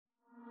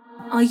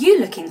Are you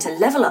looking to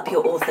level up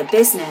your author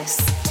business?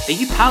 Are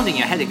you pounding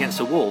your head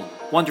against a wall,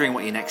 wondering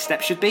what your next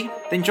step should be?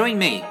 Then join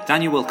me,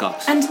 Daniel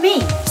Wilcox. And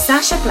me,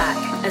 Sasha Black,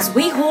 as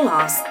we haul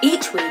ass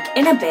each week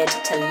in a bid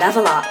to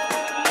level up.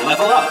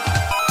 Level up!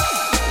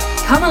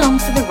 Come along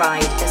for the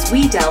ride as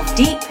we delve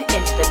deep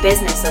into the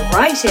business of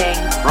writing,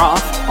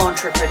 Craft,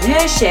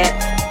 entrepreneurship,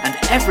 and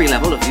every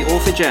level of the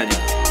author journey.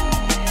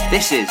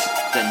 This is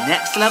the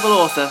Next Level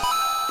Author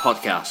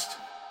Podcast.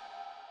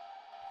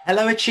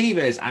 Hello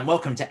Achievers, and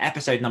welcome to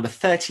episode number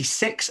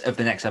 36 of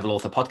the Next Level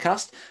Author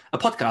Podcast, a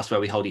podcast where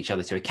we hold each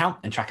other to account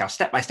and track our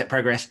step-by-step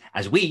progress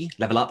as we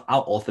level up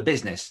our author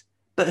business.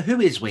 But who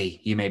is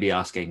we, you may be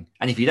asking?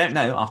 And if you don't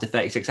know, after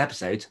 36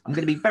 episodes, I'm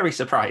going to be very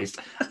surprised.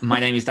 My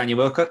name is Daniel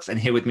Wilcox, and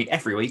here with me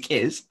every week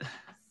is...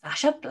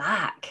 Sasha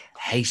Black.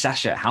 Hey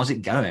Sasha, how's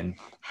it going?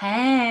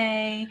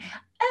 Hey.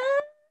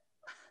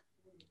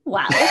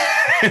 Well.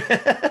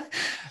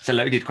 It's a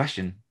loaded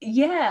question.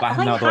 Yeah. But I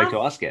have no other way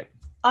to ask it.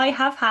 I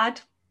have had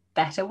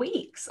better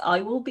weeks,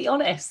 I will be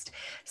honest.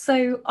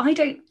 So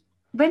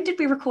when did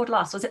we record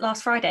last? Was it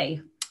last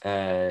Friday?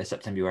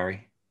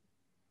 September.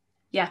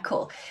 Yeah,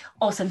 cool.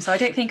 Awesome. So I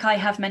don't think I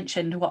have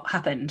mentioned what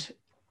happened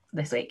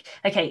this week.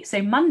 Okay,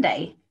 so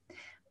Monday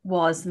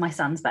was my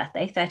son's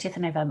birthday. 30th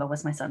of November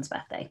was my son's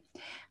birthday.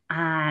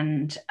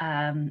 And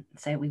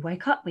so we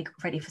woke up, we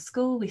got ready for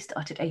school, we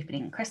started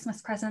opening Christmas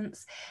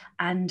presents.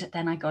 And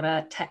then I got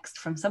a text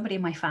from somebody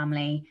in my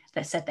family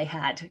that said they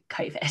had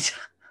COVID.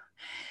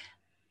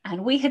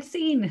 And we had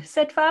seen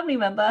said family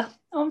member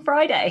on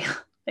Friday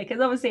because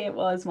obviously it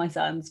was my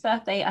son's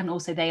birthday, and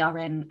also they are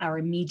in our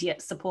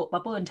immediate support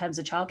bubble in terms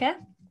of childcare.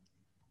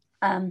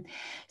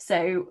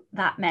 So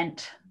that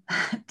meant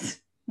that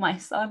my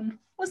son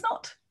was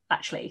not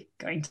actually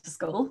going to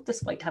school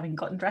despite having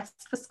gotten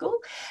dressed for school.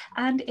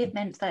 And it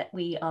meant that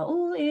we are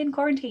all in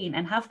quarantine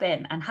and have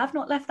been and have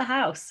not left the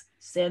house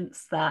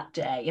since that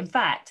day. In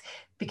fact,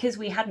 because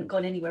we hadn't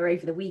gone anywhere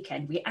over the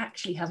weekend, we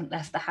actually haven't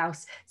left the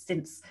house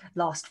since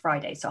last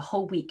Friday. So a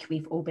whole week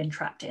we've all been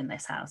trapped in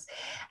this house.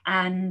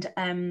 And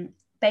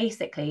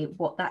basically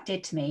what that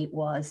did to me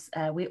was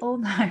we all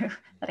know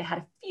that I had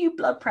a few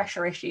blood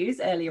pressure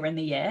issues earlier in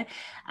the year,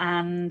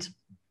 and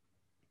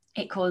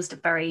it caused a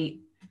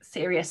very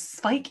serious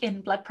spike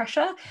in blood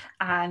pressure,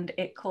 and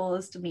it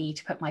caused me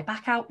to put my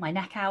back out, my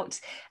neck out.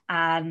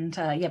 And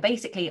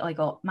basically I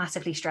got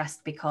massively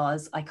stressed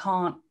because I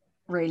can't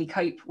really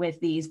cope with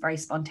these very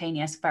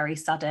spontaneous, very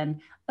sudden,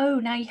 oh,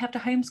 now you have to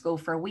homeschool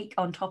for a week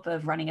on top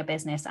of running a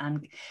business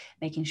and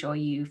making sure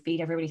you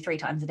feed everybody 3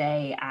 times a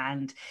day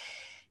and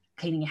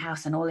cleaning your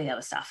house and all the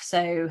other stuff.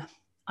 So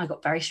I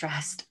got very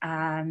stressed,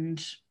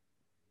 and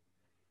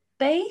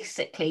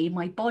basically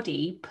my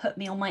body put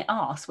me on my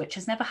arse, which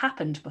has never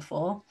happened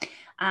before.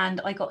 And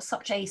I got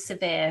such a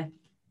severe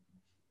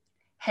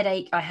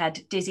headache. I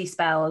had dizzy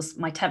spells,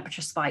 my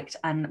temperature spiked,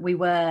 and we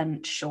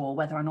weren't sure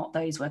whether or not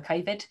those were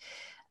COVID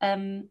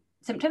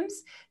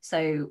symptoms.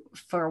 So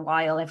for a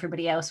while,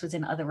 everybody else was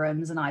in other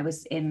rooms and I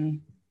was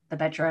in the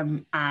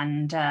bedroom,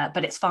 and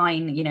but it's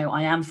fine, you know,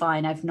 I am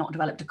fine. I've not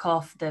developed a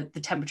cough. The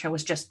temperature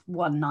was just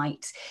one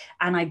night,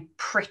 and I'm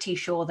pretty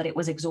sure that it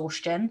was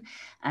exhaustion,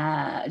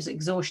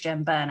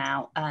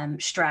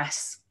 burnout,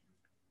 stress.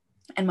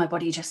 And my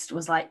body just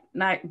was like,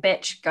 no,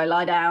 bitch, go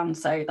lie down.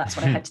 So that's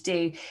what I had to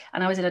do.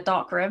 And I was in a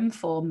dark room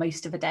for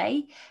most of the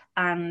day.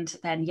 And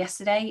then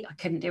yesterday I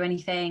couldn't do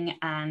anything.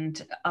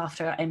 And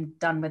after I'm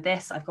done with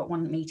this, I've got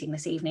one meeting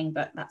this evening,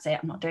 but that's it.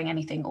 I'm not doing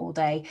anything all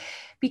day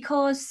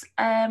because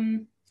I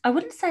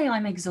wouldn't say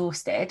I'm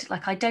exhausted.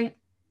 Like I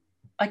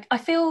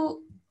feel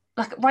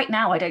like right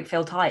now I don't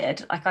feel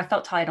tired. Like I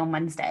felt tired on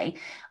Wednesday.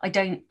 I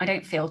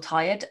don't feel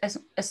tired as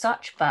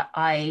such, but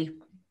I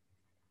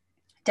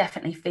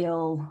definitely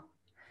feel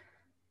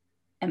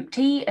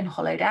empty and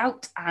hollowed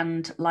out,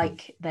 and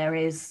like there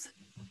is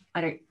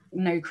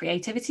no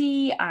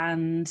creativity.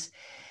 And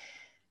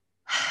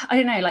I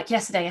don't know, like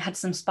yesterday I had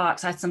some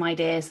sparks, I had some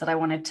ideas that I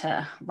wanted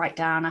to write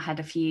down. I had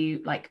a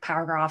few like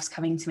paragraphs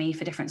coming to me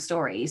for different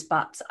stories,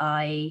 but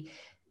I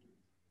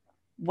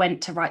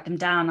went to write them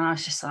down and I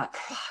was just like,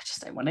 I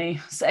just don't want to,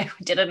 so I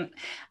didn't.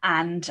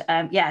 And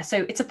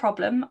so it's a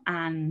problem,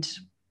 and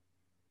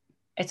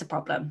it's a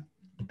problem.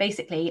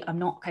 Basically, I'm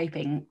not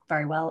coping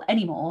very well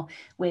anymore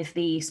with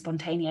the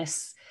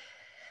spontaneous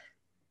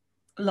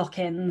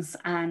lock-ins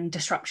and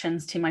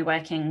disruptions to my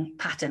working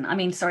pattern. I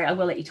mean, sorry, I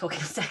will let you talk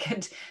in a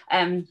second.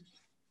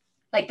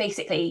 Like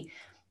basically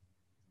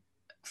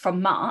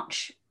from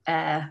March,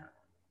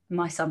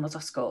 my son was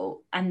off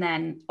school, and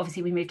then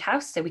obviously we moved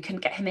house, so we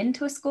couldn't get him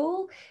into a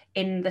school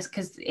in this,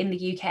 because in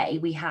the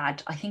UK we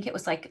had, I think it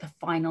was like the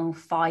final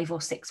 5 or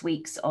 6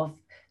 weeks of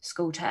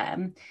school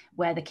term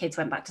where the kids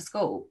went back to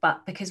school,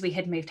 but because we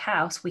had moved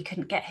house we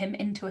couldn't get him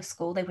into a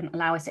school, they wouldn't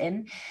allow us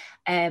in.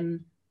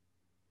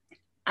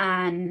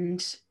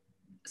 And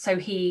so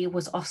he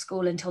was off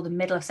school until the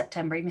middle of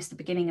September. He missed the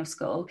beginning of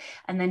school.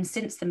 And then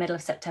since the middle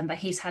of September,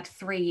 he's had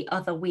 3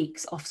 other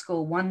weeks off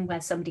school. One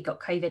where somebody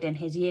got COVID in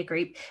his year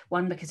group,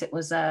 one because it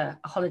was a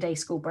holiday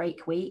school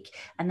break week,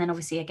 and then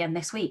obviously again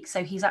this week.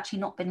 So he's actually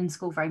not been in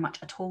school very much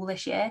at all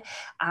this year.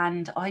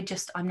 And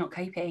I'm not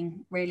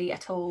coping really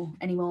at all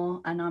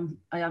anymore. And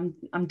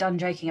I'm done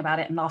joking about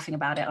it and laughing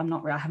about it.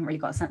 I haven't really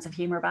got a sense of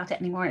humor about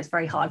it anymore. It's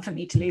very hard for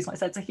me to lose my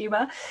sense of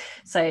humor.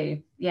 So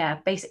yeah,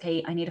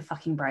 basically I need a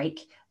fucking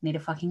break, need a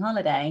fucking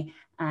holiday,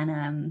 and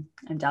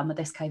I'm done with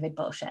this COVID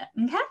bullshit.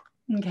 Okay.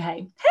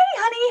 Hey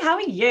honey, how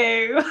are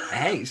you?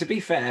 Hey, to be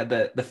fair,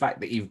 the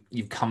fact that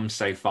you've come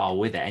so far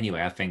with it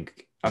anyway, I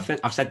think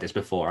I've said this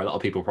before, a lot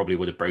of people probably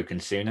would have broken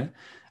sooner,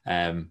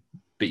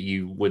 but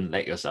you wouldn't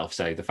let yourself.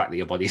 So the fact that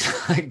your body's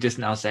like just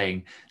now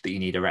saying that you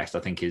need a rest, I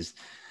think is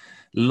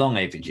long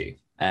overdue.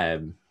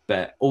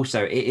 But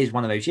also it is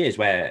one of those years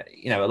where,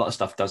 you know, a lot of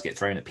stuff does get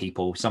thrown at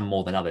people, some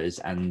more than others,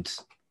 and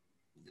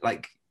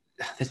like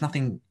there's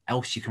nothing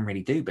else you can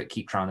really do but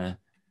keep trying to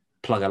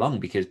plug along,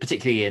 because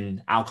particularly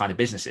in our kind of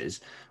businesses,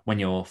 when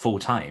you're full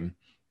time,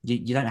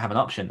 you don't have an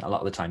option a lot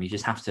of the time. You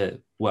just have to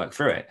work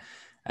through it.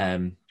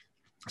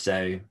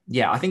 So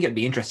yeah, I think it'd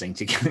be interesting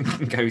to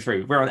go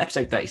through. We're on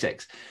episode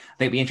 36. I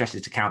think it'd be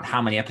interesting to count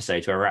how many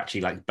episodes where we're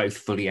actually like both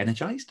fully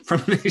energized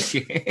from this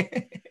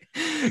year.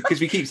 Because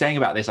we keep saying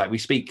about this, like we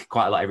speak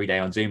quite a lot every day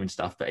on Zoom and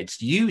stuff, but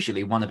it's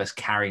usually one of us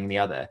carrying the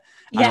other.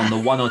 And on the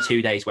 1 or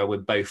 2 days where we're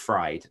both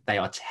fried, they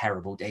are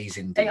terrible days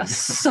indeed. They are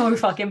so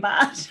fucking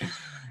bad.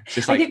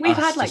 Just like I think we've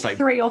had like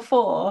 3 or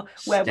 4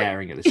 where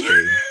staring at the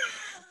screen.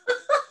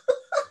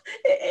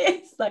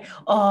 It's like,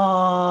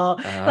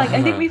 like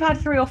I think we've had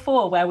 3 or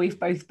 4 where we've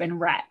both been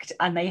wrecked,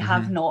 and they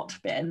have not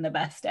been the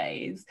best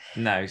days.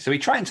 No, so we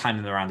try and time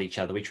them around each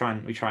other. We try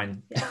and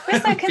we're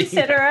so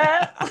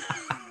considerate.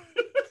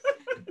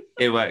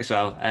 It works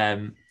well.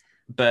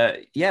 But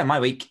yeah, my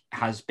week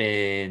has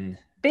been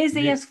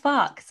busy as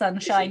fuck,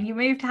 sunshine. You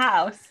moved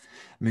house.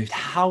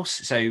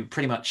 So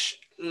pretty much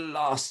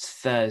last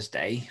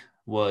Thursday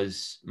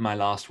was my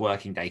last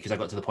working day, because I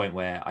got to the point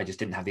where I just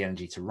didn't have the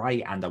energy to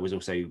write, and I was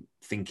also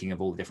thinking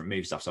of all the different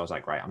move stuff. So I was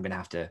like, right, I'm gonna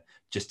have to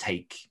just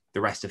take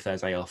the rest of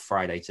Thursday off,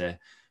 Friday to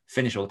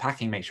finish all the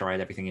packing, make sure I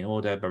had everything in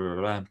order, blah blah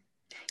blah.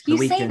 You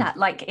say that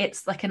like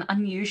it's like an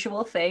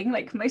unusual thing.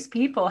 Like most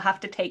people have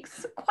to take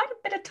quite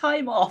a bit of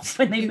time off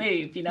when they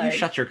move, you know. You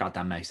shut your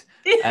goddamn mouth.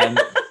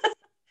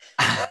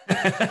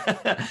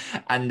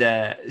 And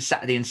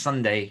Saturday and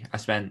Sunday, I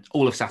spent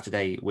all of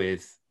Saturday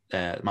with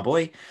my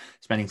boy,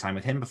 spending time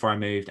with him before I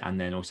moved, and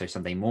then also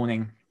Sunday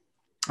morning,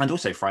 and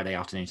also Friday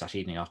afternoon /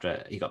 evening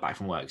after he got back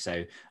from work.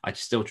 So I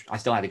still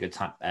had a good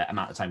time,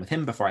 amount of time with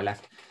him before I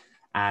left.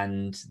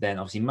 And then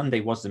obviously Monday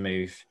was the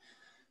move.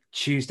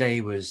 Tuesday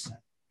was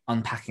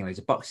unpacking loads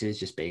of boxes,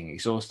 just being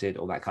exhausted,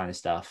 all that kind of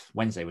stuff.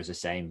 Wednesday was the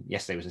same.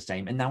 Yesterday was the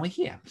same. And now we're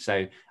here.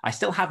 So I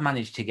still have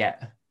managed to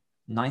get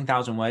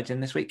 9,000 words in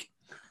this week,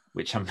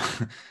 which I'm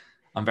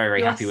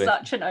very happy with. You're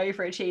such an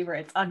overachiever.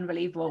 It's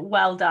unbelievable.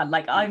 Well done.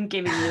 Like I'm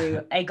giving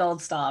you a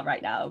gold star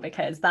right now,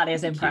 because that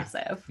is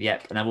impressive.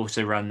 Yep. And I've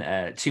also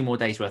run 2 more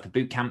days worth of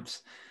boot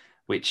camps,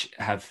 which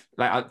have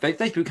like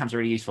those boot camps are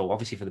really useful,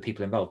 obviously for the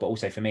people involved, but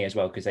also for me as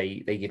well, because they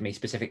give me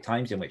specific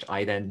times in which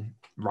I then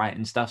write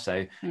and stuff.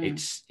 So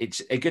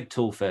it's a good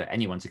tool for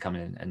anyone to come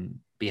in and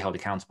be held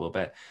accountable.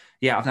 But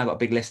yeah, I've now got a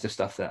big list of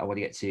stuff that I want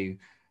to get to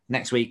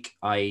next week.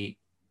 I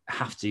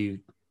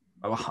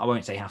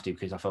won't say have to,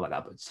 because I feel like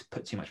that would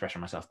put too much pressure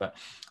on myself, but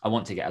I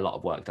want to get a lot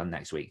of work done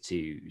next week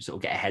to sort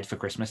of get ahead for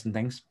Christmas and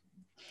things,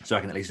 so I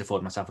can at least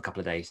afford myself a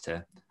couple of days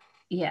to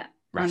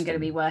I'm going to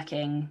be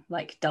working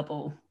like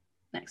double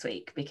next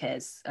week,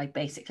 because I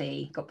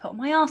basically got put on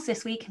my ass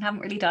this week and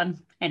haven't really done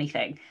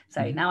anything.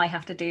 So now I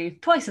have to do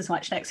twice as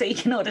much next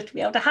week in order to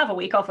be able to have a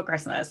week off for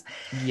Christmas.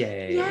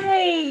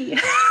 Yay.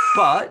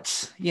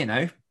 But you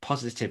know,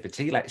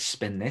 positivity, let's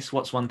spin this.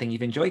 What's one thing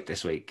you've enjoyed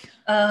this week?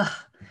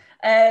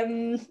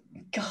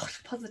 God,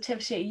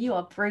 positivity. You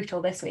are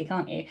brutal this week,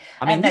 aren't you?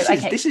 I mean,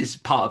 this is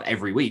part of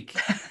every week.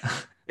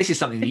 This is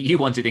something that you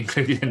wanted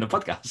included in the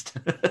podcast.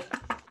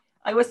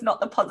 I was not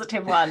the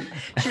positive one.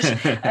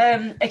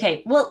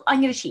 Okay, well,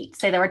 I'm going to cheat.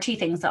 So there are 2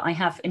 things that I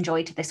have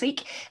enjoyed this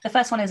week. The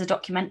first one is a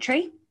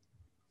documentary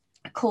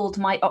called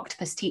My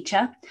Octopus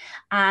Teacher.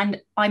 And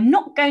I'm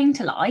not going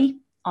to lie,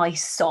 I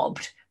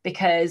sobbed,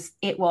 because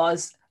it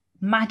was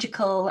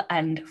magical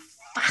and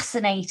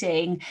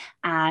fascinating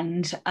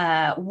and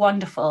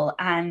wonderful,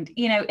 and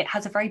you know, it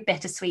has a very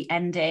bittersweet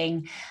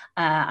ending.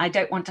 I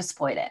don't want to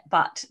spoil it,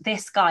 but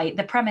this guy,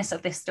 the premise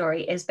of this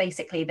story is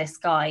basically this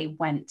guy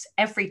went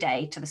every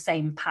day to the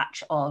same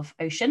patch of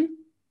ocean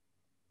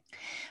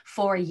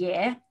for a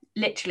year,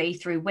 literally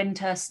through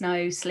winter,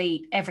 snow,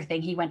 sleet,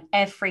 everything. He went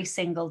every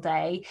single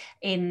day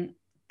in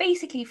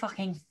basically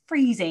fucking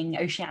freezing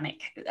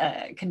oceanic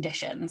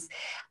conditions,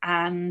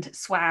 and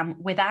swam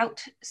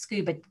without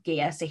scuba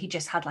gear. So he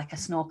just had like a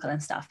snorkel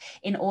and stuff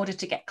in order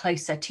to get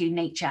closer to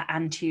nature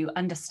and to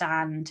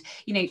understand,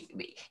 you know,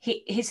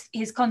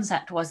 his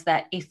concept was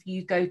that if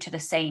you go to the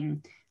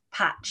same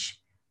patch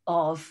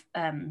of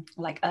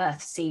like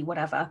earth, sea,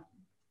 whatever,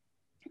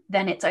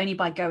 then it's only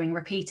by going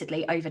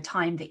repeatedly over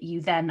time that you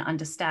then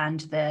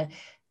understand the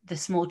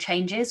small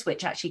changes,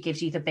 which actually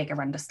gives you the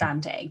bigger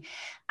understanding.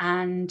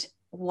 And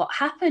what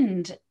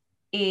happened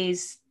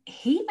is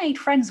he made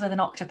friends with an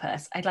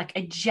octopus, like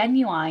a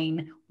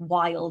genuine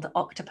wild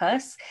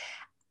octopus.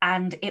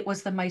 And it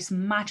was the most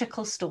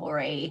magical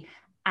story.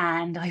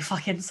 And I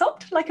fucking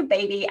sobbed like a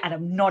baby, and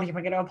I'm not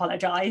even going to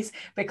apologize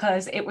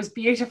because it was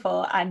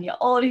beautiful and you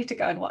all need to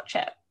go and watch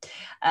it.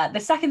 The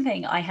second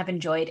thing I have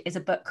enjoyed is a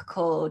book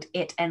called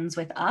It Ends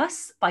With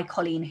Us by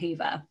Colleen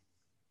Hoover.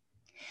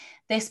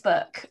 This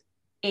book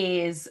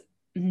is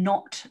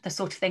not the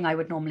sort of thing I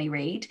would normally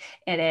read.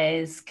 It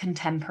is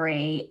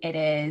contemporary. It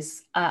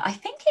is, I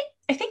think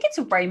it's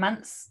a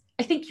romance.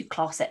 I think you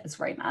class it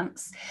as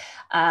romance.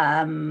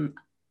 Do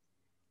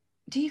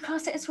you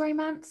class it as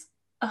romance?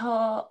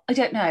 I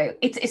don't know.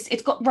 It's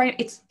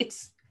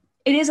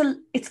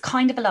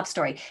kind of a love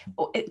story.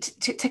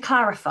 To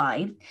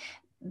clarify,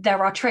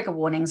 there are trigger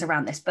warnings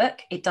around this book.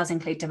 It does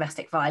include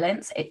domestic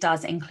violence. It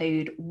does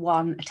include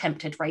one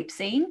attempted rape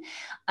scene.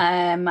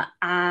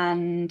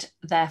 And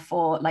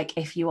therefore, like,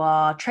 if you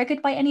are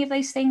triggered by any of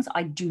those things,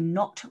 I do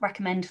not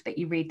recommend that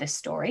you read this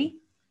story.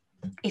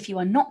 If you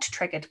are not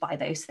triggered by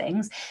those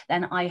things,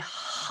 then I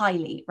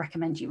highly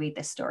recommend you read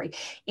this story.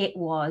 It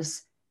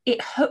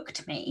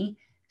hooked me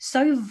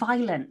so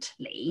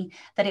violently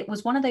that it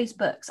was one of those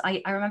books.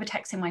 I remember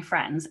texting my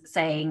friends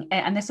saying,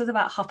 and this was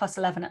about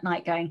 11:30 at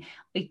night, going,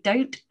 I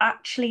don't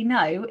actually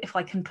know if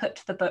I can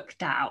put the book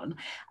down.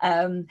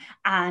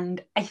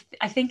 And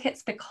I think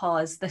it's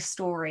because the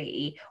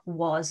story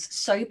was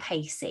so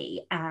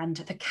pacey and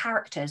the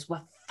characters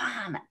were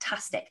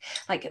fantastic.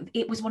 Like,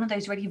 it was one of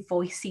those really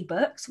voicey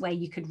books where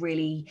you could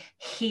really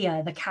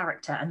hear the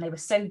character, and they were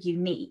so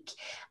unique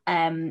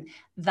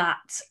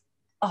that,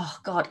 oh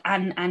God,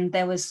 and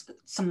there was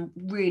some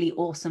really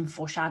awesome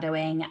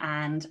foreshadowing,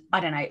 and I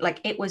don't know, like,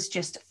 it was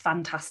just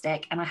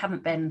fantastic. And I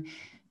haven't been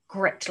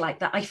gripped like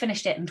that. I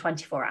finished it in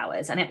 24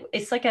 hours, and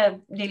it's like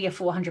nearly a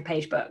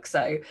 400-page book.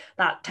 So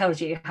that tells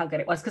you how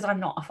good it was, because I'm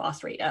not a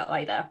fast reader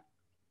either.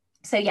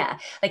 So yeah,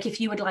 like, if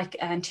you would like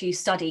to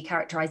study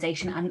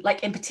characterization and,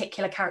 like, in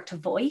particular character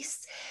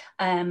voice,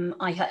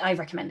 I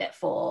recommend it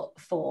for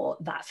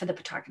the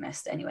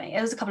protagonist anyway.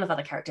 There was a couple of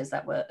other characters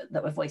that were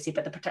voicey,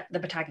 but the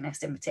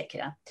protagonist in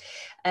particular,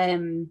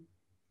 and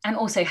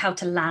also how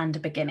to land a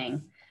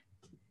beginning,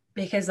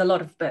 because a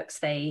lot of books,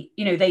 they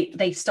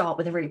start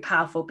with a really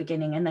powerful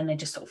beginning and then they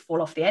just sort of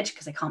fall off the edge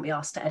because they can't be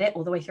asked to edit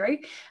all the way through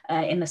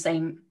in the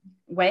same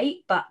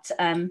way. But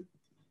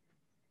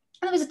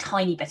and there was a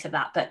tiny bit of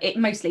that, but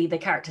mostly the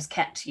characters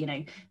kept,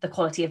 the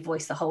quality of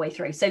voice the whole way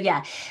through. So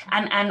yeah,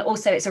 and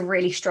also it's a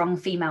really strong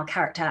female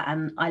character,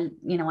 and I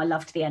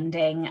loved the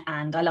ending,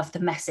 and I loved the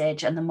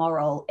message and the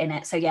moral in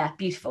it. So yeah,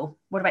 beautiful.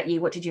 What about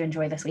you? What did you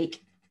enjoy this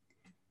week?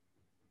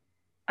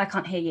 I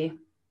can't hear you.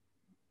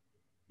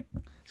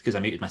 Because I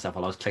muted myself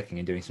while I was clicking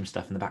and doing some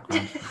stuff in the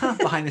background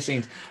behind the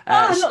scenes.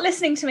 I'm not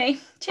listening to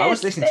me. Cheers, I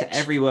was listening to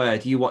every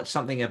word. You watched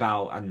something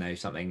about, I don't know,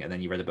 something, and then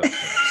you read a book.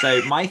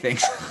 So my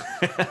things,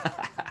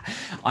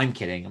 I'm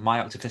kidding. My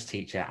octopus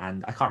teacher,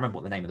 and I can't remember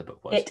what the name of the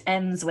book was. It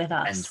Ends With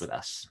Us. Ends With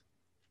Us.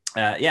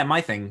 Yeah,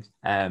 my thing,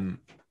 I'm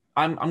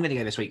going to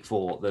go this week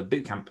for the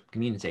bootcamp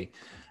community,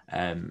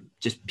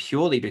 just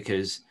purely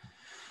because.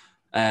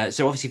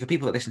 So obviously, for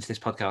people that listen to this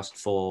podcast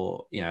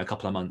for a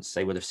couple of months,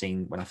 they would have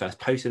seen when I first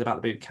posted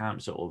about the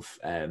bootcamp, sort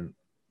of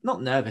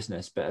not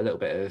nervousness, but a little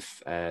bit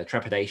of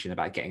trepidation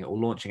about getting it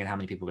all launching and how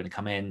many people are going to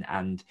come in.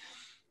 And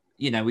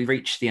we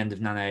reached the end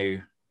of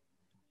Nano,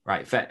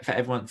 right? For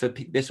everyone,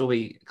 this will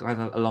be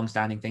kind of a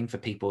long-standing thing for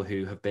people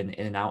who have been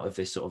in and out of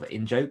this sort of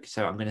in-joke.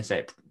 So I'm going to say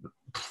it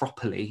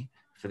properly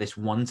for this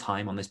one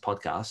time on this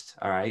podcast.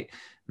 All right.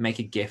 Make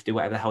a gift, do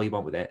whatever the hell you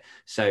want with it.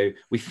 So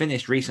we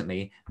finished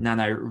recently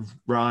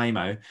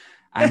NaNoWriMo,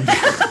 and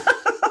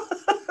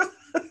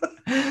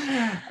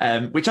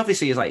which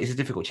obviously is it's a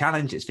difficult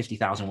challenge. It's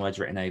 50,000 words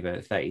written over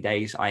 30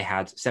 days. I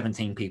had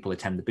 17 people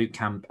attend the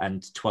bootcamp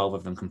and 12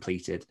 of them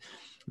completed.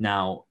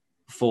 Now,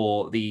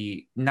 for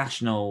the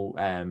national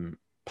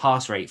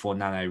pass rate for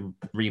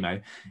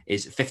NaNoWriMo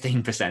is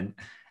 15%,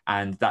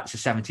 and that's a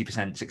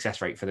 70%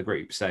 success rate for the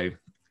group. So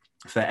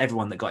for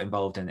everyone that got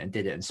involved and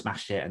did it and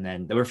smashed it. And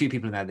then there were a few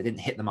people in there that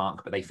didn't hit the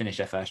mark, but they finished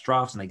their first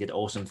drafts and they did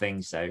awesome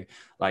things. So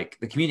like,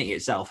 the community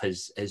itself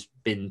has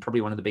been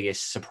probably one of the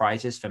biggest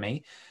surprises for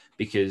me,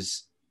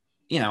 because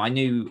I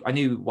knew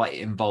what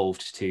it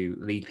involved to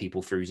lead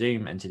people through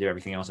Zoom and to do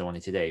everything else I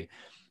wanted to do,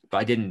 but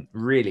I didn't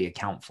really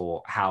account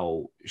for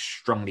how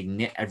strongly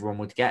knit everyone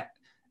would get,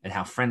 and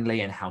how friendly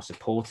and how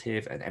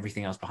supportive and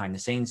everything else behind the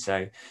scenes.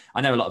 So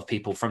I know a lot of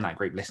people from that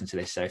group listen to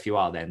this. So if you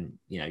are, then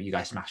you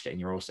guys smashed it and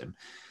you're awesome.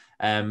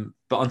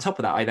 But on top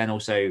of that, I then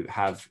also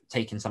have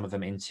taken some of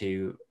them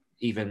into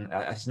even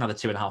it's another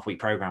 2.5 week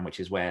program, which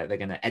is where they're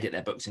going to edit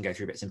their books and go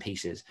through bits and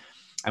pieces.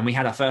 And we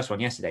had our first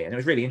one yesterday, and it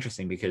was really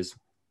interesting because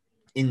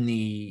in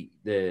the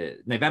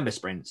November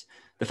sprint,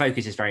 the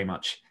focus is very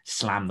much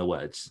slam the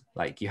words.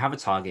 Like, you have a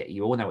target,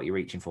 you all know what you're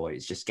reaching for.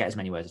 It's just get as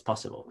many words as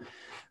possible.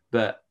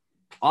 But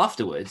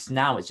afterwards,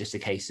 now it's just a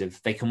case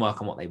of they can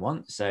work on what they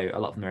want. So a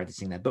lot of them are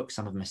editing their books.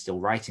 Some of them are still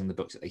writing the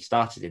books that they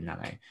started in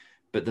Nano,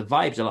 but the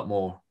vibe's a lot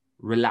more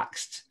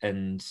relaxed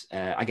and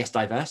I guess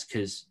diverse,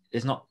 because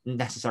there's not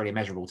necessarily a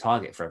measurable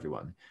target for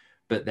everyone,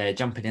 but they're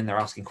jumping in, they're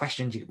asking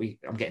questions.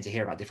 I'm getting to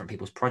hear about different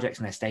people's projects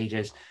and their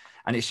stages.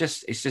 And it's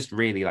just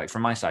really, like,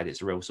 from my side,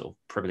 it's a real sort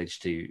of privilege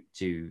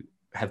to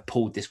have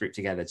pulled this group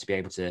together, to be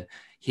able to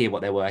hear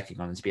what they're working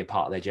on and to be a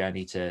part of their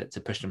journey to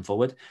push them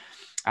forward.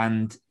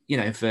 And, you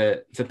know,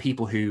 for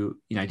people who,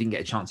 you know, didn't get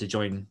a chance to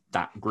join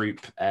that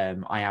group,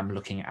 I am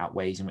looking at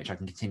ways in which I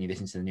can continue this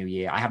into the new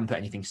year. I haven't put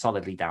anything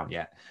solidly down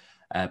yet,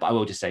 but I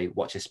will just say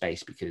watch this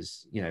space,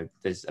 because, you know,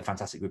 there's a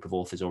fantastic group of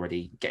authors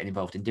already getting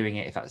involved in doing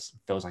it. If that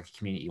feels like a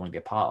community you want to be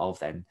a part of,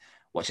 then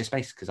watch this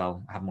space, because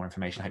I'll have more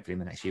information hopefully in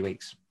the next few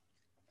weeks.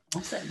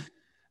 Awesome.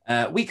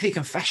 Weekly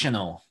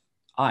confessional.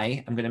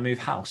 I am going to move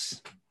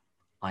house.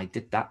 I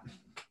did that.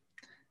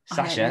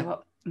 Sasha. I don't know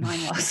what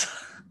mine was.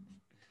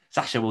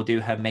 Sasha will do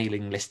her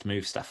mailing list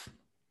move stuff.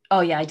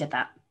 Oh yeah, I did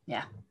that.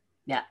 Yeah.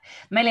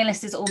 Mailing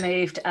list is all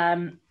moved.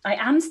 I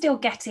am still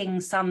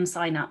getting some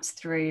signups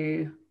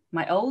through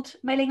my old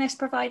mailing list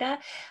provider.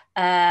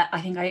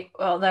 I think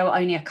although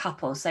only a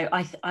couple. So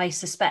I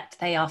suspect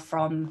they are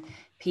from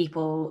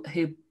people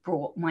who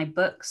brought my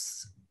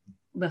books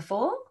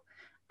before,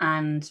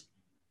 and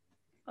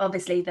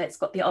obviously that's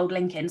got the old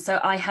link in. So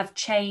I have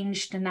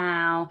changed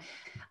now.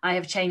 I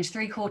have changed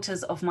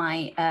 3/4 of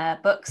my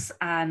books,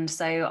 and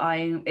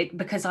so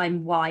because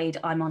I'm wide,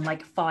 I'm on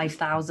like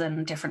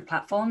 5,000 different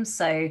platforms.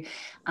 So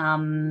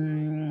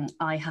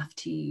I have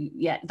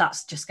to,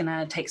 that's just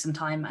gonna take some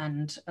time,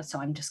 and so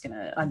I'm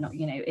not,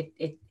 you know,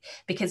 it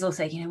because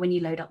also, you know, when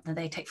you load up,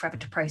 they take forever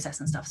to process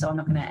and stuff. So I'm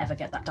not gonna ever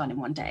get that done in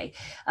one day.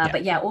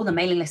 But yeah, all the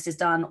mailing list is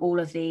done, all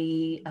of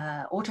the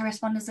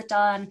autoresponders are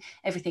done,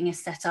 everything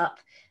is set up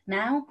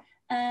now.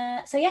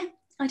 So yeah,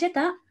 I did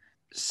that.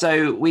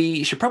 So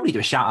we should probably do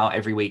a shout out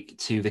every week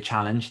to the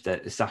challenge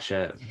that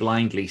Sasha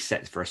blindly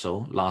set for us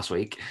all last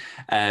week.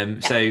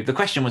 So the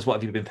question was, what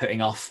have you been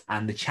putting off?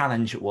 And the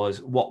challenge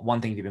was, what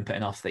one thing have you been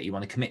putting off that you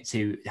want to commit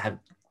to have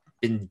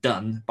been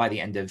done by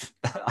the end of,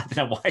 I don't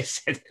know why I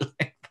said it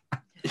like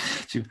that,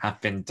 to have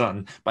been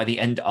done by the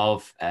end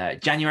of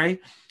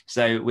January.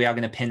 So we are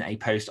going to pin a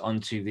post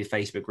onto the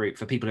Facebook group.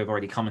 For people who have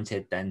already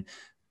commented, then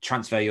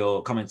transfer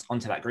your comments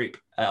onto that group,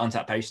 onto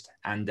that post,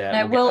 and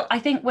I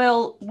think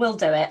we'll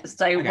do it.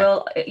 So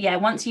okay.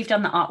 Once you've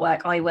done the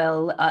artwork, I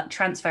will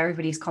transfer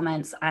everybody's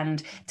comments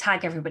and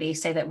tag everybody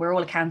so that we're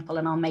all accountable,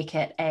 and I'll make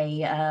it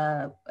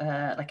a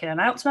like an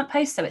announcement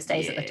post so it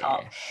stays at the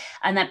top,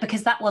 and that,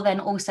 because that will then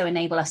also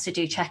enable us to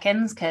do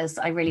check-ins, because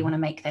I really want to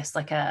make this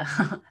like a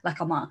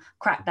like I'm a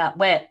crack that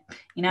whip,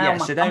 you know.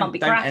 So don't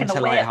enter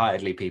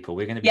lightheartedly, people.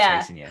 We're going to be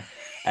chasing you.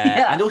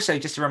 And also,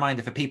 just a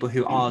reminder for people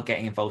who are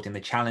getting involved in the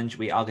challenge,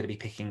 we are going to be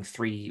picking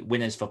 3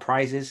 winners for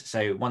prizes.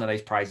 So one of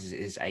those prizes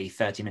is a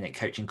 30-minute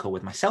coaching call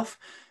with myself.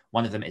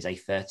 One of them is a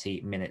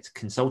 30-minute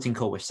consulting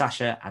call with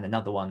Sasha, and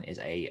another one is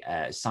a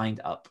signed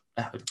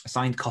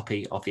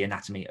copy of The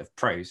Anatomy of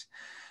Prose.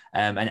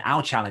 And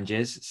our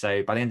challenges,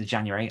 so by the end of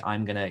January,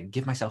 I'm going to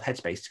give myself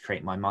headspace to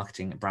create my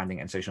marketing,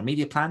 branding, and social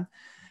media plan.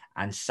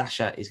 And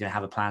Sasha is going to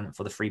have a plan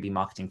for the freebie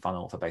marketing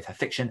funnel for both her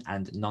fiction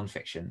and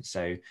non-fiction.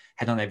 So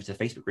head on over to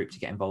the Facebook group to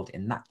get involved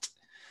in that.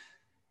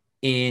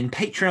 In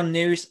Patreon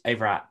news,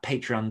 over at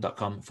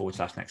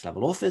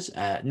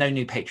patreon.com/nextlevelauthors. No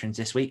new patrons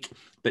this week,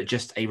 but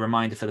just a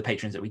reminder for the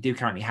patrons that we do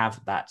currently have,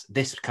 that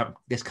this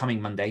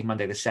coming Monday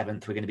the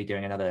 7th, we're going to be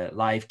doing another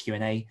live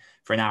Q&A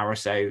for an hour or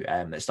so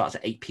that starts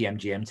at 8 p.m.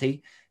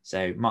 GMT.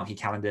 So mark your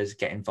calendars,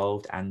 get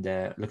involved, and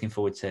looking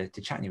forward to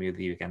chatting with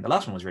you again. The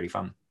last one was really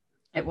fun.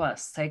 It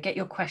was. So get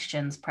your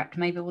questions prepped.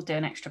 Maybe we'll do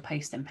an extra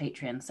post in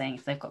Patreon saying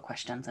if they've got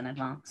questions in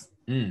advance.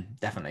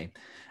 Definitely.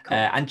 Cool.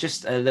 And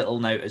just a little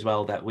note as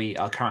well, that we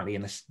are currently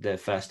in the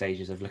first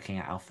stages of looking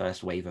at our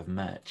first wave of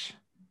merch,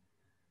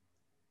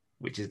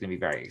 which is going to be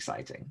very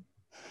exciting.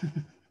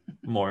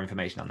 More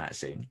information on that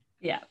soon.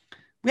 Yeah.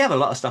 We have a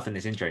lot of stuff in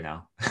this intro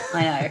now.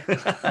 I know.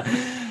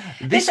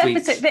 This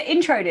episode, the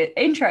intro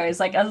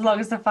is like as long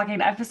as the fucking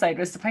episode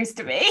was supposed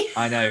to be.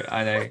 I know.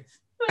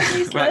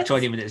 We're at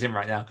 20 minutes in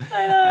right now.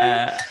 I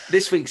know.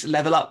 This week's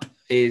Level Up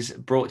is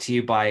brought to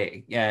you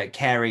by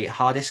Carrie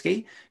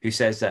Hardisky, who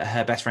says that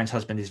her best friend's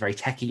husband is very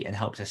techie and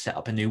helped her set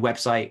up a new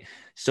website.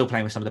 Still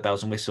playing with some of the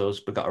bells and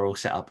whistles, but got her all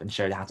set up and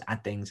showed her how to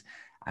add things.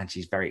 And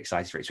she's very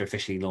excited for it to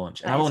officially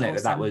launch. And I will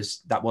note that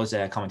was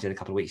commented a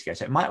couple of weeks ago,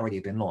 so it might already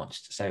have been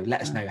launched. So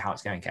let us know how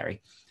it's going,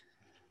 Carrie.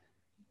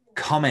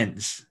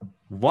 Comments.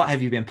 What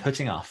have you been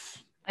putting off?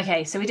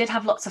 Okay, so we did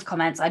have lots of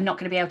comments. I'm not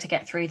going to be able to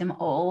get through them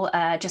all.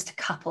 Just a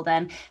couple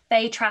then.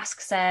 Faye Trask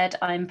said,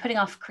 I'm putting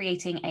off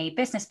creating a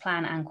business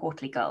plan and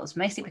quarterly goals,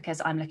 mostly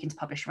because I'm looking to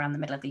publish around the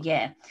middle of the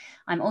year.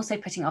 I'm also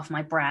putting off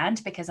my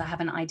brand because I have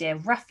an idea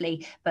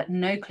roughly, but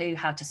no clue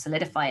how to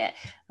solidify it.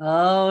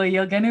 Oh,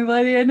 you're going to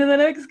by the end of the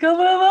next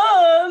couple of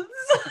months.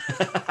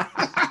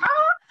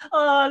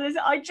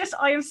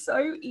 I am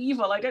so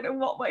evil. I don't know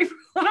what my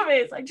problem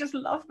is. I just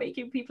love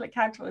making people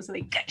accountable so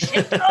they get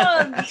shit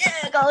done.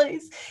 Yeah,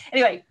 guys.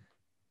 Anyway,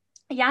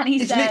 Yanni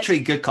It's said,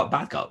 literally good cop,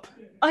 bad cop.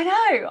 I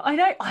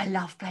know. I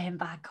love playing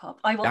bad cop.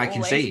 I will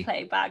always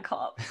play bad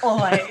cop.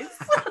 Always.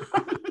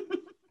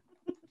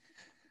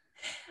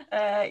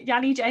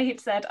 Yanni J had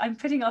said, I'm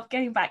putting off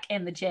getting back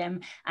in the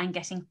gym and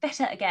getting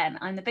fitter again.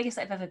 I'm the biggest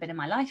I've ever been in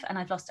my life, and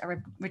I've lost a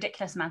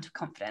ridiculous amount of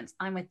confidence.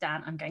 I'm with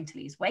Dan. I'm going to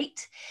lose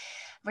weight.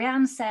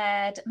 Rianne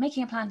said,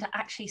 making a plan to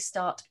actually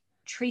start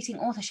treating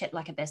authorship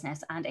like a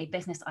business and a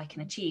business I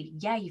can achieve.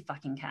 Yeah, you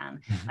fucking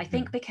can. I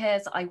think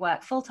because I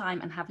work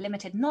full-time and have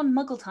limited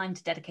non-muggle time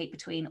to dedicate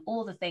between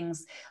all the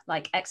things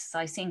like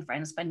exercise, seeing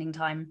friends, spending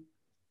time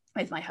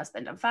with my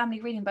husband and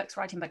family, reading books,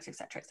 writing books,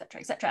 etc., etc.,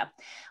 etc.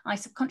 I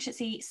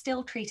subconsciously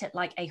still treat it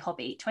like a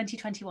hobby.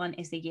 2021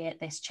 is the year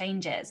this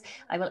changes.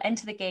 I will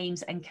enter the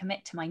games and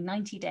commit to my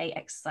 90-day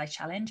exercise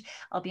challenge.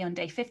 I'll be on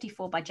day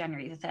 54 by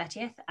January the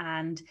 30th,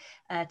 and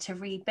to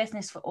read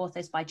Business for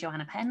Authors by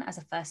Joanna Penn as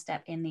a first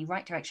step in the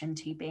right direction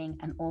to being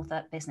an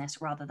author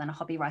business rather than a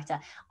hobby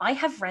writer. I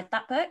have read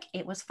that book.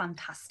 It was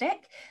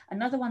fantastic.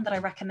 Another one that I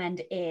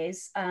recommend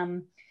is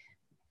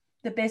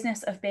The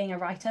Business of Being a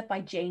Writer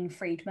by Jane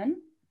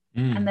Friedman.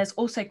 And there's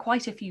also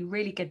quite a few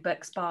really good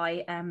books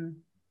by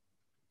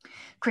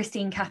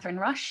Christine Catherine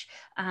Rush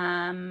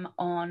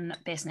on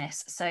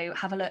business. So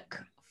have a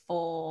look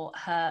for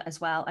her as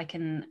well. I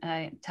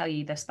can tell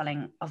you the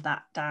spelling of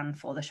that, Dan,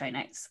 for the show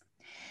notes.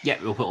 Yeah,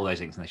 we'll put all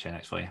those links in the show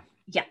notes for you.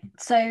 Yeah,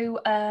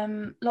 so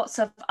lots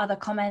of other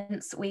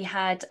comments. We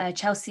had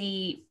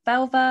Chelsea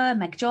Belver,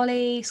 Meg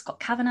Jolly, Scott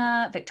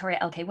Kavanagh, Victoria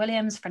L.K.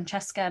 Williams,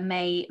 Francesca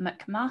May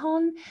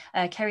McMahon,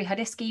 Kerry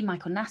Hudisky,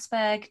 Michael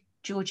Nasberg,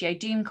 Giorgio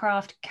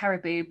Doomcraft,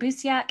 Caribou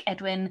Busiak,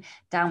 Edwin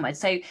Downward.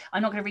 So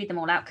I'm not going to read them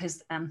all out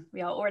because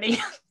we are already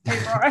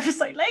over our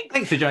episode length.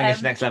 Thanks for joining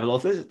us, Next Level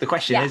Authors. The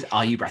question is,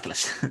 are you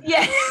breathless?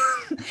 Yeah.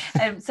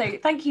 So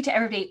thank you to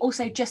everybody.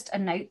 Also, just a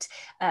note,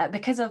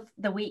 because of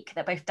the week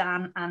that both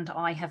Dan and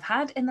I have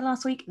had in the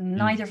last week,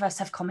 neither of us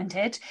have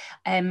commented.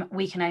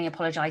 We can only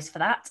apologise for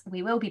that.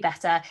 We will be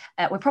better.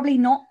 We're probably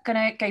not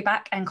going to go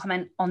back and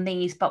comment on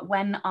these, but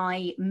when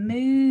I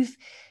move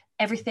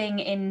everything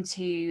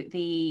into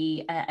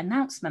the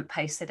announcement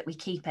post so that we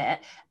keep it,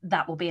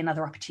 that will be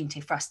another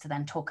opportunity for us to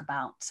then talk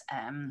about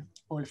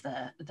all of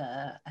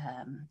the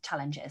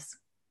challenges.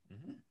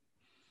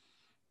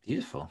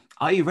 Beautiful.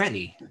 Are you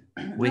ready?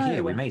 We're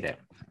here. We made it.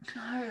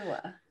 No.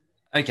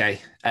 Okay.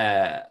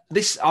 I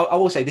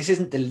will say this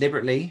isn't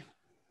deliberately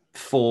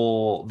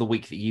for the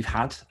week that you've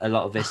had. A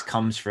lot of this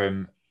comes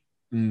from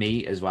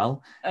me as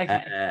well.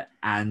 Okay.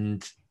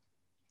 And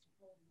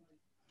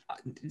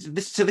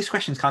this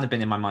question's kind of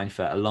been in my mind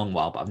for a long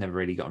while, but I've never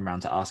really gotten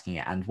around to asking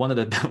it. And one of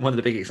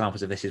the big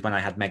examples of this is when I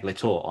had Meg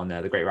Latour on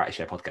the Great Writer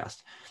Share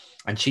podcast,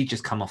 and she'd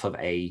just come off of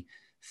a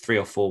 3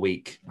 or 4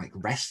 week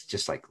rest,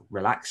 just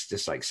relax,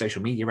 just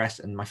social media rest.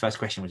 And my first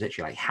question was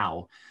literally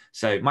how?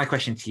 So my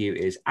question to you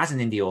is, as an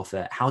indie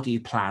author, how do you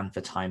plan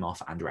for time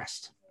off and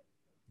rest?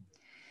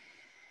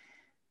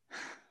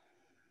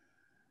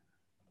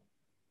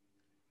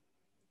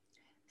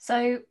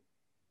 So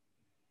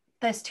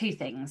there's two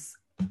things.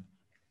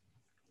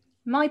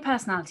 My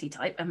personality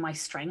type and my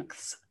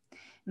strengths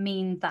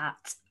mean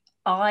that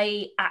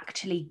I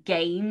actually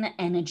gain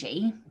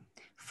energy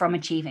from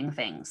achieving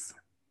things.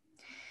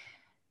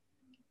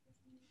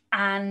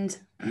 And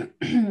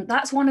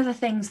that's one of the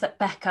things that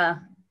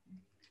Becca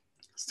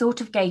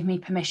sort of gave me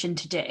permission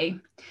to do,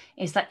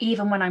 is that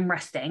even when I'm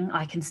resting,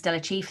 I can still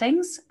achieve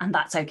things. And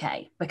that's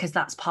okay, because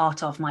that's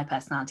part of my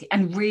personality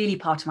and really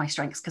part of my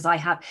strengths, because I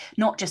have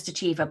not just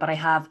achiever, but I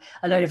have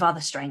a load of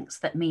other strengths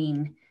that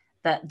mean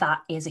that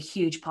is a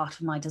huge part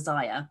of my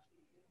desire.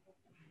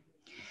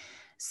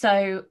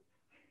 So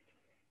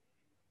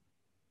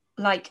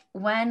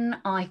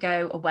when I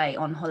go away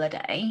on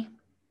holiday,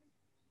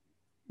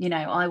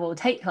 I will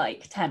take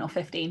 10 or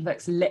 15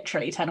 books,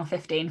 literally 10 or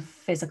 15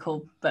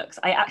 physical books.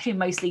 I actually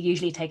mostly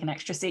usually take an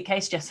extra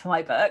suitcase just for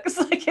my books.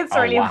 It's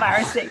really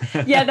embarrassing.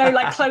 Yeah, no,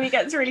 Chloe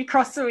gets really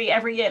cross with me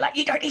every year.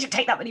 You don't need to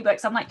take that many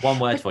books. I'm like, one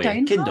word for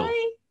you, Kindle.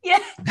 Yeah,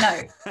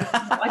 no,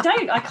 I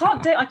don't. I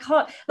can't.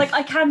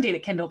 I can do the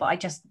Kindle, but I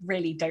just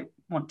really don't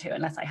want to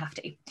unless I have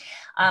to.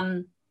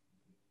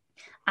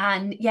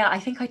 And yeah, I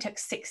think I took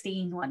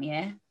 16 one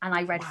year and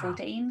I read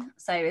 14.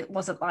 So it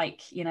wasn't I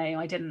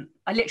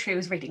literally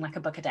was reading a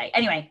book a day.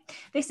 Anyway,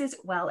 this is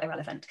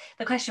irrelevant.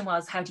 The question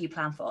was, how do you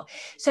plan for?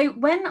 So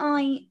when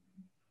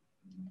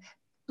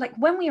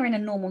we were in a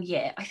normal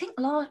year, I think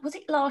was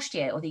it last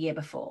year or the year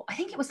before? I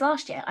think it was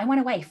last year. I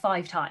went away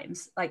 5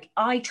 times.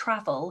 I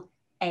travel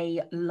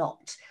a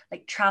lot.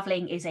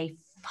 Traveling is a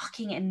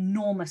fucking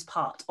enormous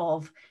part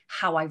of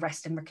how I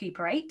rest and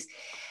recuperate.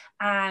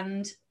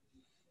 And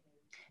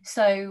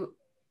so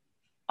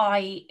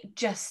I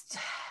guess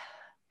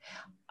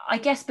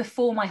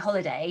before my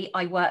holiday,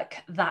 I work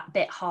that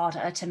bit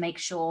harder to make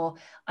sure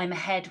I'm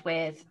ahead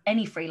with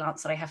any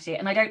freelance that I have to do.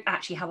 And I don't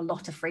actually have a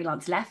lot of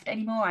freelance left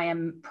anymore. I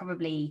am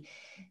probably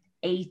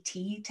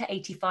 80 to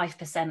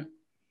 85%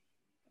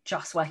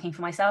 just working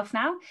for myself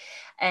now.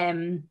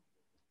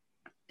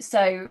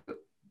 So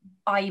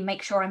I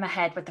make sure I'm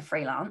ahead with the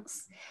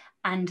freelance.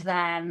 And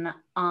then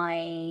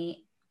I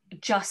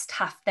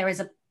there is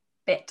a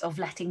bit of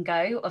letting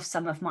go of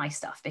some of my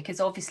stuff, because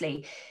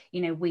obviously,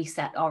 you know, we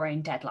set our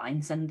own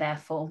deadlines, and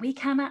therefore we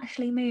can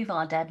actually move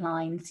our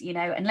deadlines, you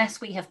know, unless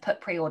we have put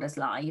pre-orders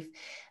live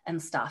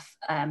and stuff,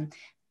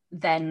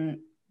 then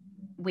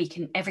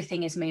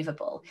everything is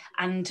movable.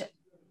 And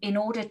in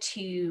order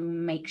to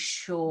make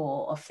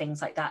sure of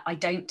things like that, I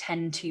don't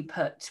tend to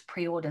put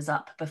pre-orders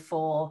up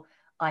before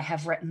I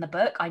have written the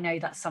book. I know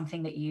that's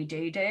something that you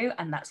do,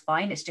 and that's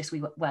fine. It's just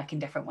we work in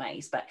different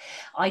ways, but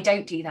I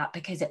don't do that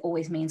because it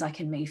always means I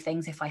can move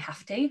things if I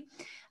have to.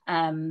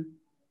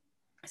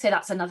 So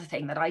that's another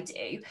thing that I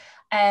do.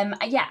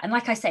 Yeah, and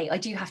like I say, I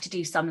do have to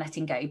do some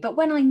letting go. But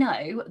when I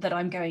know that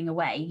I'm going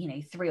away, you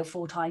know, 3 or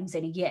 4 times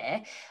in a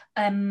year,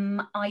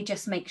 I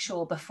just make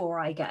sure before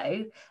I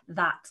go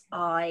that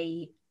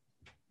I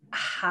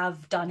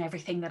have done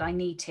everything that I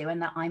need to,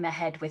 and that I'm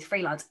ahead with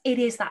freelance. It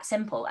is that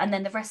simple. And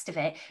then the rest of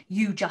it,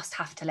 you just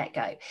have to let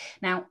go.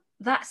 Now,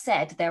 that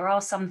said, there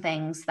are some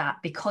things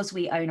that, because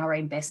we own our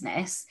own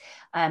business,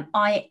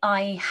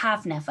 I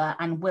have never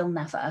and will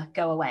never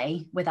go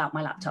away without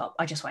my laptop.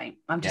 I just won't.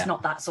 I'm just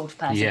not that sort of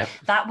person. Yeah.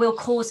 That will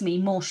cause me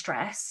more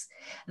stress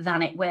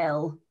than it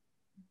will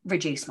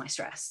reduce my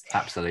stress.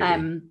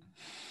 Absolutely.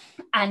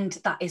 And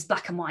that is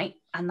black and white.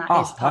 And that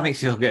that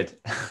makes you feel good.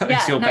 That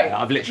makes you feel better.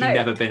 I've literally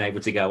never been able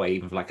to go away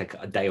even for like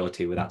a day or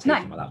two without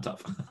taking my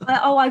laptop.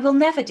 I will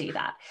never do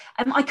that.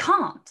 I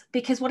can't,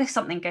 because what if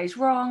something goes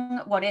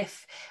wrong? What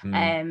if,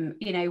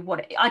 you know,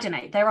 I don't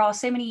know. There are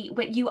so many,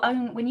 when you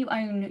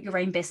own your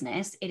own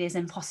business, it is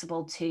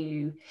impossible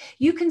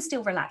you can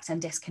still relax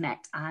and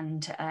disconnect.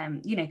 And,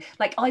 you know,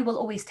 like I will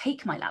always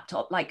take my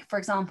laptop. Like, for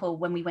example,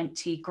 when we went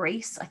to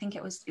Greece, I think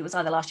it was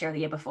either last year or the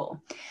year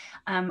before,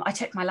 I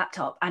took my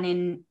laptop, and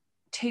in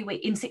 2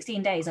 weeks, in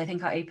 16 days, I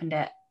think I opened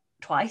it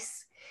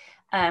twice.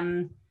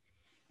 But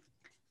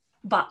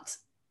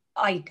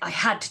I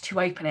had to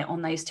open it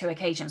on those 2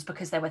 occasions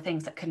because there were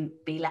things that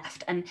couldn't be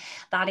left. And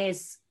that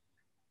is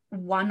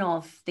one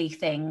of the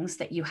things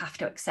that you have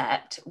to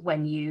accept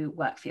when you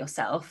work for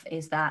yourself,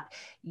 is that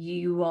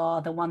you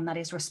are the one that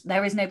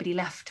there is nobody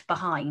left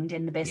behind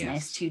in the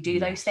business to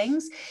do those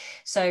things.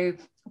 So,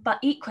 but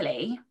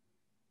equally,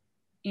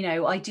 you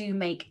know, I do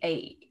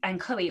and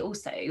Chloe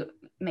also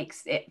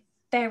makes it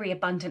very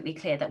abundantly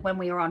clear that when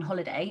we are on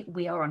holiday,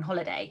 we are on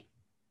holiday.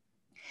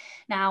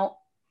 Now,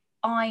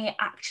 I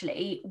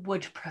actually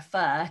would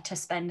prefer to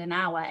spend an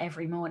hour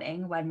every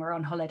morning when we're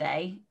on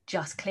holiday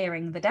just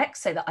clearing the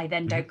decks, so that I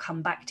then don't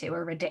come back to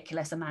a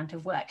ridiculous amount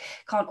of work.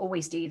 Can't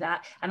always do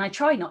that. And I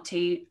try not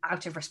to,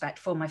 out of respect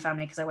for my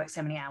family, because I work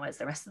so many hours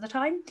the rest of the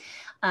time.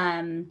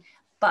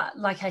 But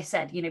like I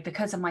said, you know,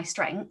 because of my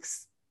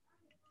strengths,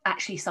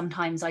 actually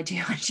sometimes I do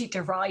actually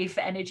derive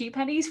energy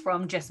pennies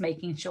from just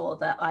making sure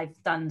that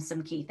I've done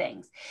some key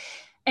things.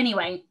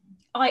 Anyway,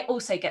 I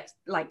also get,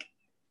 like,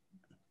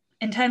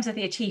 in terms of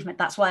the achievement,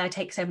 that's why I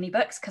take so many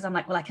books, because I'm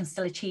like, well, I can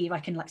still achieve. I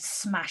can like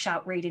smash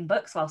out reading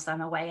books whilst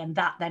I'm away, and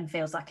that then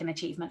feels like an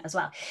achievement as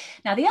well.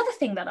 Now, the other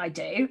thing that I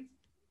do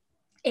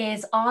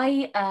is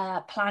I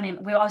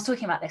was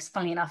talking about this,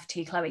 funnily enough,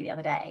 to Chloe the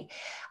other day.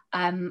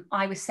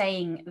 I was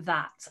saying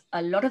that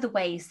a lot of the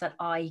ways that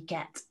I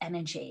get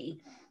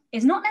energy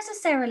is not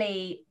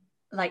necessarily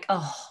like a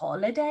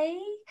holiday,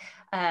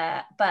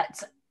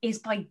 but is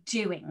by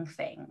doing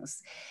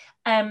things.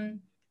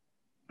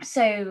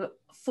 So,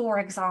 for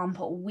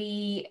example,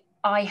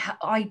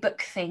 I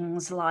book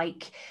things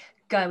like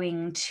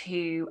going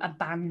to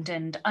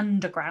abandoned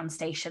underground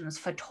stations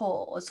for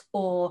tours,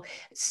 or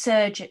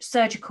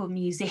surgical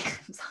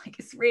museums. Like,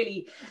 it's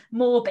really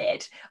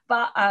morbid,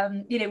 but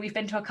you know, we've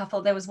been to a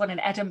couple. There was one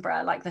in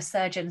Edinburgh, like the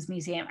Surgeons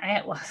Museum, and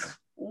it was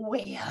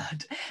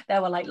weird.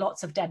 There were like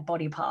lots of dead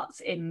body parts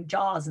in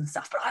jars and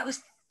stuff, but I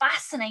was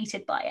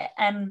fascinated by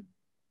it.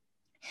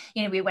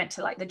 You know, we went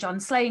to like the John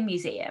Sloan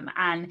Museum,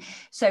 and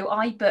so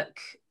I book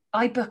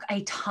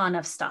a ton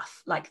of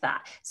stuff like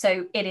that.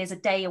 So it is a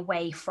day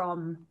away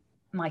from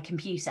my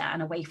computer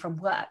and away from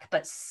work,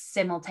 but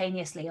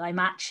simultaneously I'm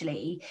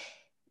actually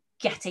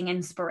getting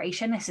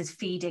inspiration. This is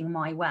feeding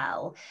my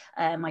well,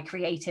 my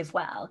creative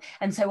well.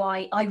 And so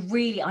I'm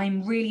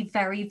really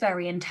very,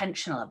 very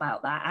intentional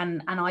about that.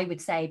 And I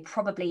would say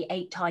probably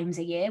 8 times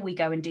a year we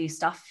go and do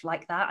stuff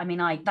like that. I mean,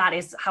 that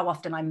is how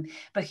often I'm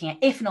booking it,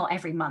 if not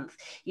every month.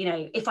 You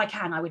know, if I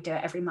can, I would do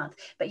it every month.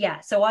 But yeah,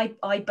 so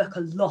I book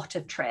a lot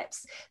of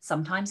trips.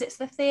 Sometimes it's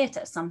the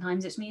theatre,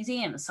 sometimes it's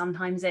museums,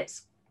 sometimes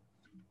it's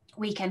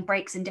weekend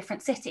breaks in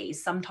different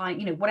cities, sometimes,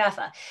 you know,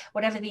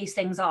 whatever these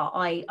things are,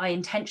 I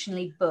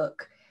intentionally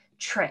book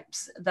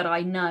trips that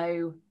I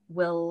know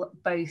will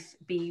both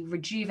be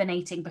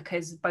rejuvenating,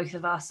 because both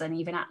of us and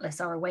even Atlas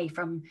are away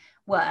from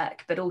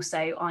work, but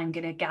also I'm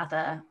going to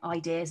gather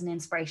ideas and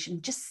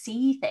inspiration, just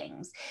see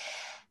things.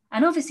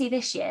 And obviously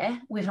this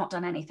year we've not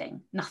done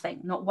anything,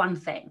 nothing, not one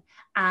thing.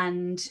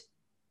 And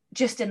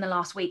just in the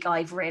last week,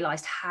 I've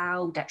realized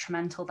how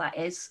detrimental that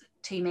is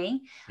to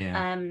me.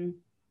 Yeah. And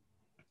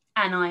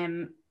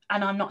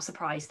and I'm not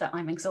surprised that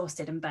I'm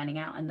exhausted and burning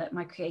out and that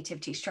my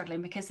creativity is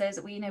struggling, because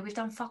we've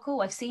done fuck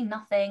all. I've seen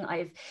nothing.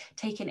 I've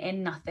taken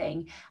in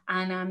nothing.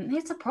 And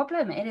it's a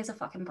problem. It is a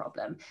fucking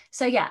problem.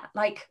 So yeah,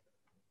 like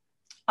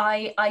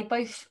I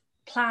both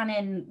plan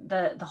in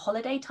the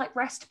holiday type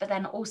rest, but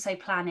then also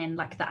plan in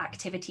like the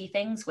activity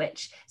things,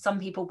 which some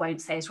people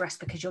won't say is rest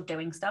because you're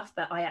doing stuff,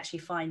 but I actually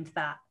find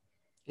that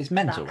it's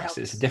mental rest.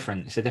 It's a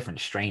different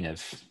strain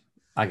of,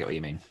 I get what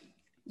you mean.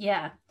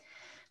 Yeah.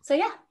 So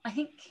yeah, I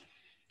think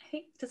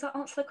does that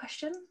answer the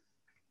question?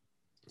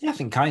 Yeah, I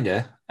think kind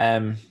of.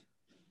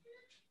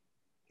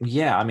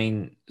 Yeah, I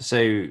mean,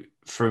 so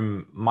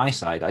from my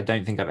side, I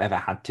don't think I've ever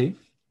had to.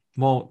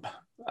 Well,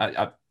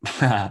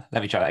 let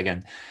me try that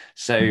again.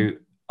 So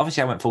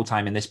obviously I went full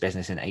time in this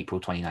business in April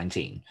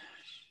 2019,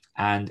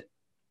 and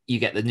you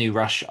get the new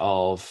rush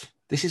of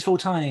this is full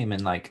time,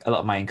 and like a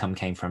lot of my income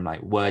came from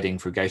like wording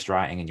through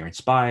ghostwriting, and you're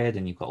inspired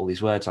and you've got all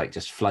these words like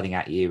just flooding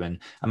at you. And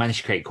I managed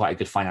to create quite a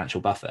good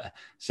financial buffer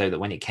so that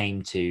when it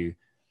came to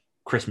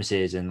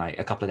Christmases and like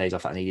a couple of days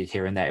off that I needed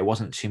here and there, it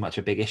wasn't too much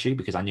of a big issue,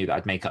 because I knew that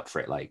I'd make up for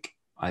it like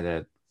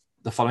either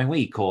the following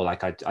week or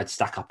like I'd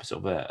stack up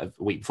sort of a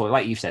week before,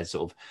 like you said,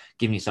 sort of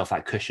giving yourself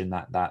that cushion,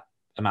 that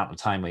amount of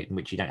time in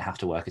which you don't have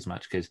to work as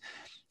much. Because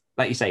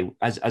like you say,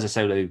 as a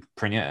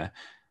solopreneur,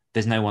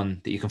 there's no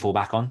one that you can fall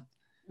back on.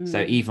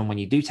 So even when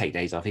you do take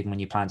days off, even when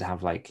you plan to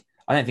have like,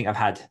 I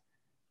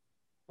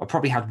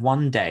probably had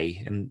one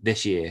day in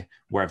this year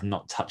where I've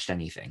not touched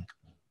anything.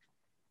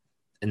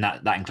 And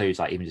that includes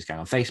like even just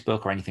going on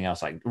Facebook or anything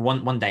else, like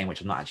one day in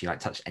which I've not actually like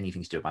touched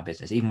anything to do with my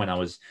business. Even when I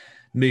was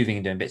moving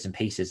and doing bits and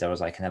pieces, there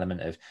was like an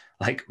element of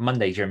like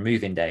Monday during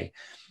moving day.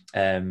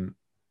 When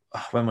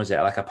was it?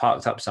 Like I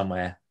parked up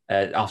somewhere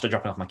after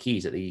dropping off my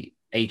keys at the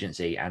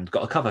agency and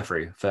got a cover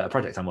through for a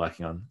project I'm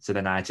working on. So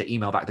then I had to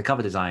email back the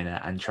cover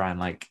designer and try and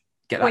like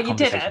get that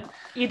conversation.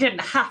 You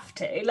didn't have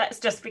to. Let's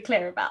just be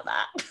clear about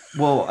that.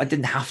 Well, I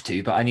didn't have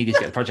to, but I needed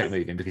to get the project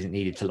moving because it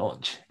needed to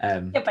launch.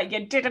 Yeah, but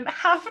you didn't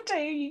have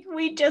to.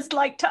 We just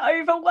like to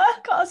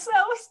overwork ourselves,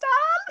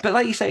 Dan. But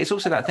like you say, it's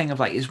also that thing of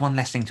like, it's one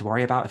less thing to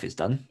worry about if it's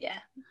done. Yeah.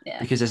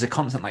 Because there's a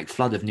constant like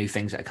flood of new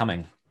things that are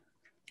coming.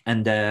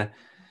 And so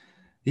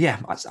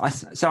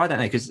I don't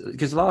know,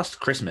 because last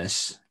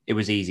Christmas it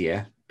was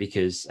easier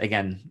because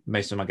again,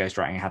 most of my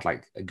ghostwriting had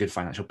like a good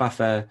financial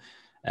buffer.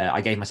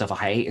 I gave myself a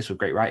hiatus with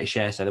Great Writer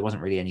Share, so there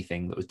wasn't really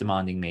anything that was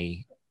demanding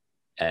me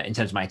in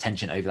terms of my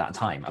attention over that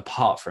time,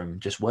 apart from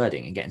just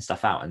wording and getting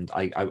stuff out. And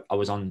I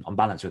was on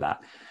balance with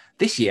that.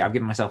 This year, I've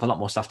given myself a lot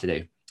more stuff to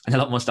do and a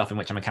lot more stuff in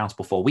which I'm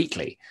accountable for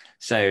weekly.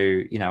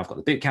 So, I've got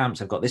the boot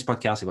camps, I've got this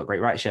podcast, I've got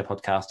Great Writer Share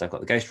podcast, I've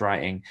got the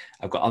ghostwriting,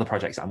 I've got other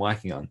projects that I'm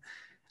working on.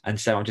 And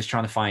so I'm just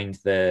trying to find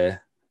the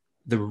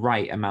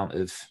right amount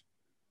of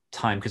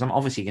time, because I'm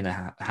obviously going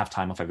to have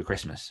time off over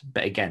Christmas.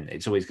 But again,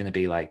 it's always going to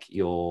be like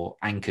you're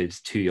anchored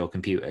to your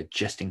computer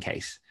just in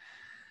case.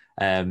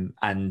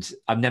 And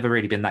I've never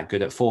really been that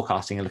good at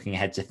forecasting and looking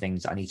ahead to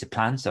things that I need to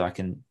plan so I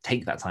can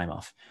take that time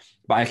off.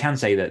 But I can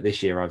say that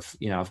this year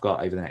I've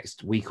got over the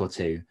next week or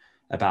two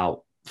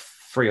about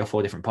 3 or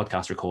 4 different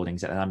podcast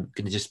recordings that I'm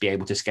going to just be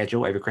able to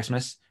schedule over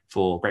Christmas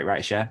for Great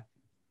Writer Share,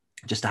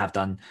 just to have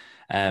done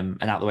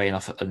and out the way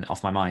and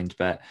off my mind.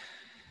 But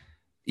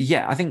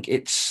yeah, I think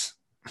it's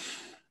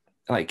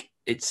like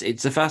it's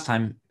the first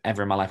time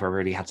ever in my life where I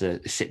really had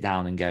to sit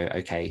down and go,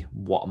 okay,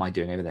 what am I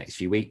doing over the next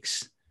few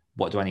weeks?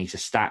 What do I need to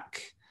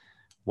stack?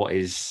 What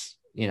is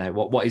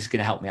what is going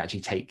to help me actually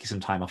take some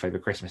time off over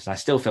Christmas? And I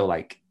still feel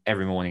like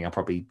every morning I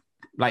probably,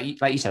 like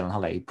you said on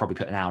holiday, probably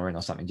put an hour in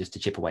or something just to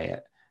chip away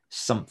at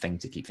something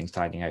to keep things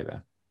tidying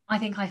over. I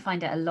think I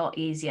find it a lot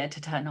easier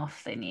to turn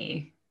off than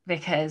you,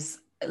 because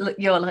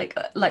you're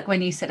like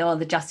when you said,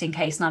 the just in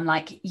case, and I'm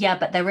like, yeah,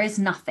 but there is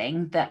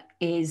nothing that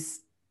is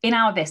in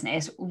our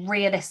business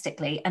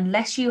realistically,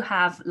 unless you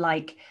have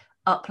like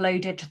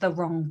uploaded the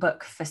wrong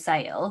book for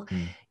sale,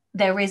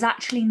 there is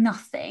actually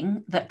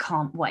nothing that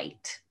can't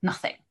wait.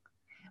 Nothing.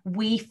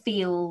 We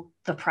feel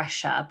the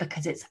pressure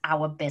because it's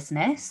our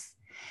business,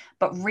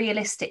 but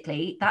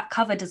realistically, that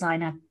cover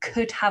designer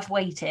could have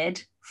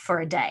waited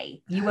for a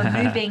day. You were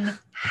moving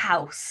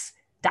house,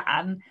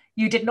 Dan.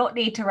 You did not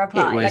need to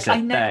reply. It was a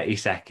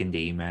 30-second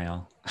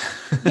email.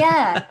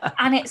 Yeah,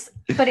 and it's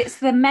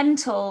the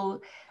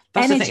mental.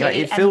 That's energy. The thing. Like,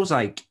 it feels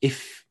like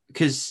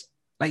because,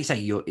 like you say,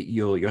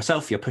 you're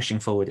yourself. You're pushing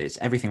forward. It's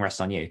everything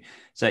rests on you.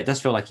 So it does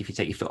feel like if you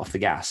take your foot off the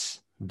gas,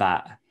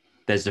 that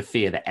there's the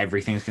fear that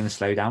everything's going to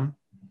slow down.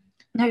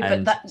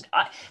 No, but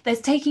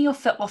there's taking your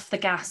foot off the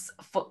gas.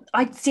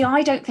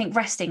 I don't think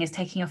resting is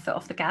taking your foot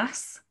off the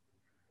gas.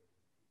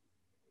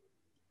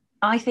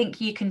 I think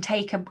you can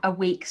take a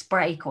week's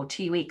break or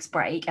 2 weeks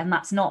break, and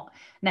that's not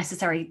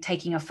necessarily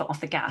taking your foot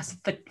off the gas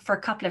for a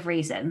couple of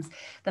reasons.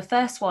 The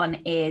first one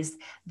is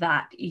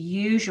that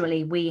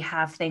usually we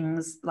have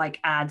things like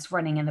ads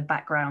running in the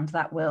background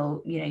that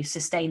will,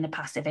 sustain the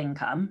passive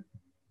income.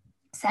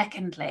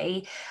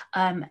 Secondly,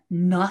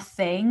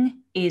 nothing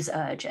is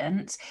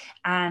urgent.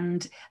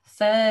 And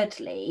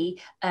thirdly,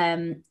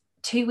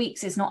 2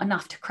 weeks is not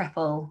enough to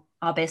cripple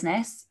our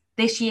business.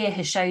 This year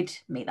has showed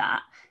me that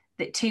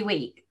 2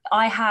 weeks,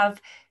 I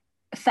have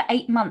for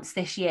 8 months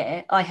this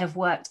year, I have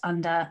worked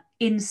under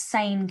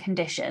insane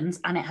conditions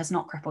and it has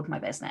not crippled my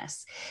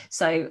business.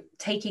 So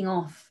taking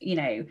off,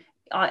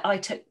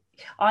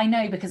 I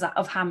know because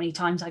of how many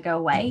times I go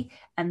away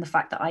and the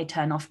fact that I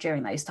turn off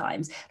during those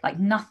times, like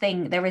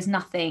there is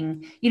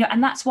nothing,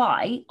 and that's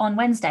why on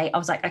Wednesday I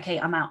was like, okay,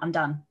 I'm out, I'm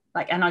done.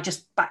 And I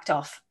just backed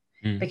off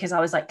because I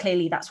was like,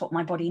 clearly that's what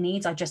my body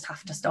needs. I just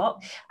have to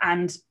stop.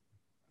 And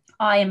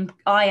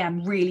I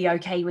am really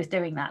okay with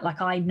doing that.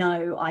 Like, I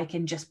know I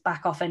can just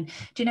back off. And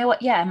do you know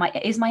what? Yeah,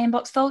 is my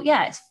inbox full?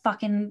 Yeah, it's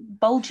fucking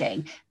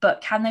bulging. But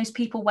can those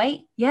people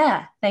wait?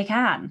 Yeah, they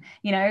can.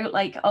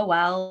 Oh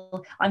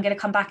well, I'm going to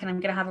come back and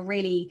I'm going to have a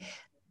really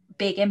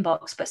big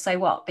inbox. But so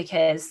what?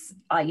 Because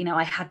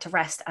I had to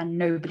rest and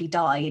nobody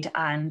died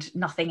and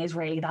nothing is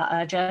really that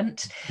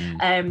urgent.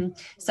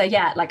 So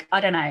yeah,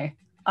 I don't know.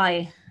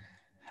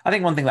 I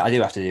think one thing that I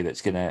do have to do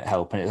that's going to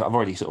help, and I've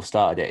already sort of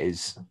started it,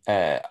 is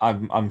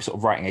I'm sort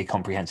of writing a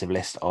comprehensive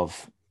list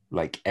of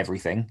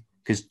everything,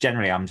 because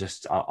generally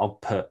I'll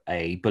put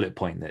a bullet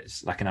point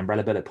that's like an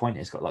umbrella bullet point.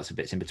 It's got lots of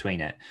bits in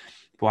between it.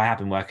 But what I have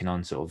been working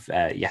on sort of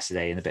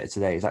yesterday and a bit of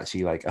today is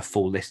actually a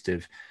full list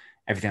of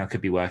everything I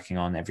could be working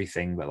on,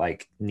 everything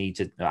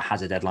that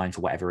has a deadline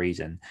for whatever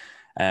reason.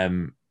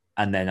 And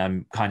then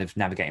I'm kind of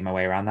navigating my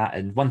way around that.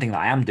 And one thing that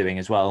I am doing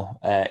as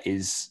well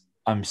is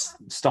I'm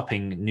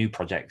stopping new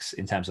projects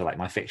in terms of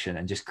my fiction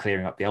and just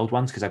clearing up the old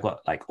ones, because I've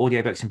got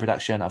audiobooks in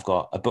production. I've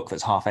got a book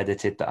that's half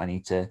edited that I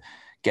need to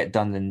get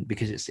done, and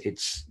because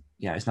it's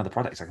another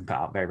product I can put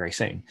out very, very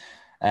soon.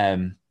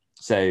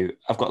 So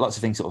I've got lots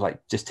of things sort of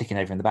just ticking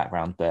over in the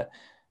background. But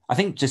I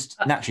think just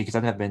naturally, because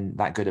I've never been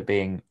that good at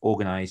being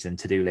organized and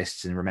to-do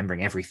lists and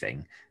remembering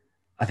everything,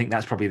 I think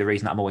that's probably the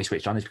reason that I'm always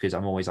switched on, is because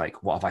I'm always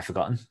what have I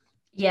forgotten?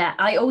 Yeah,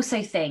 I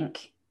also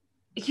think,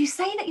 you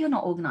say that you're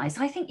not organized.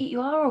 I think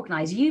you are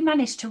organized. You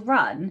managed to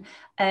run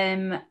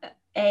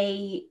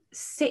a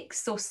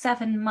 6 or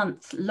 7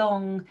 month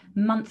long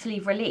monthly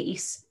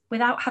release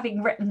without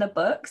having written the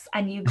books,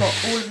 and you got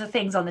all of the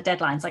things on the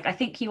deadlines. I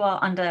think you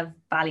are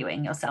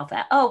undervaluing yourself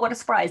there. Oh, what a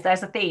surprise.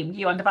 There's a theme.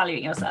 You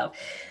undervaluing yourself.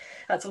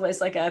 That's almost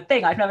like a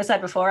thing I've never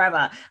said before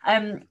ever.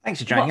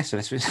 Thanks for joining us for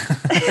this.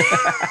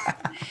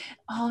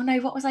 Oh no,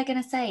 what was I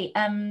going to say?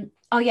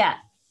 Oh yeah.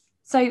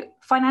 So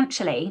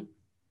financially,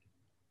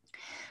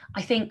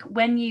 I think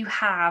when you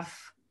have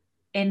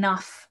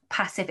enough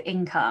passive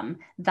income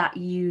that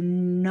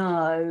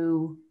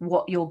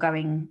what you're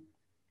going,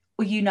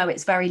 or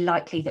it's very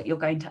likely that you're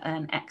going to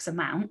earn X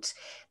amount,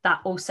 that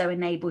also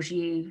enables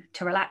you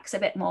to relax a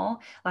bit more.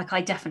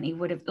 I definitely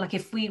would have,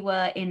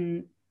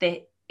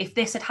 if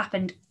this had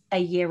happened a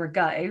year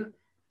ago,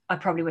 I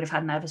probably would have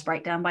had a nervous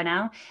breakdown by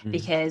now,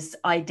 because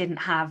I didn't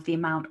have the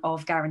amount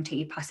of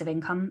guaranteed passive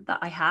income that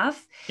I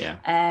have. Yeah.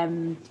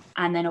 And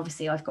then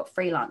obviously I've got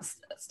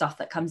freelance stuff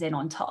that comes in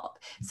on top.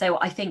 So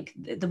I think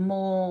the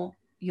more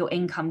your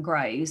income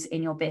grows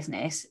in your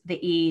business,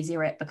 the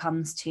easier it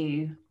becomes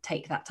to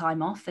take that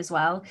time off as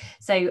well.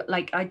 So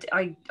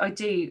I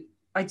do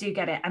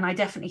get it. And I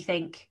definitely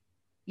think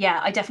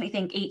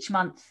each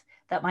month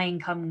that my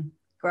income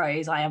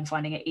grows, I am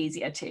finding it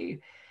easier to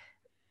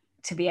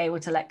be able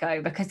to let go,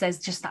 because there's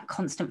just that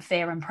constant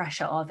fear and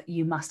pressure of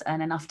you must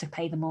earn enough to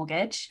pay the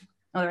mortgage.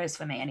 Well, there is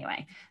for me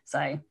anyway.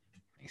 So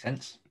makes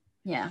sense.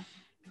 Yeah.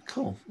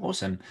 Cool.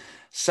 Awesome.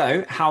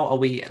 So how are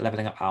we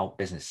leveling up our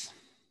business?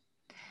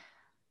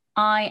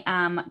 I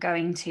am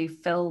going to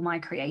fill my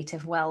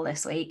creative well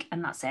this week,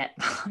 and that's it.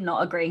 I'm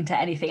not agreeing to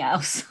anything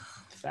else.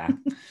 Fair.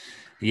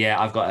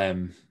 Yeah, I've got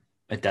a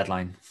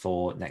deadline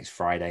for next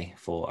Friday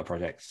for a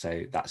project,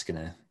 so that's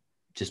gonna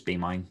just be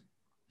mine.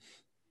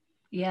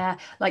 Yeah,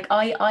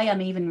 I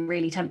am even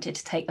really tempted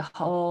to take the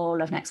whole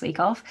of next week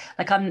off.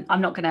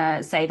 I'm not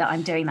gonna say that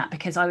I'm doing that,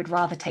 because I would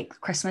rather take the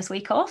Christmas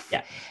week off.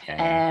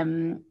 Yeah.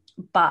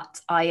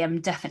 But I am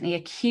definitely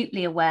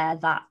acutely aware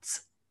that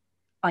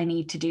I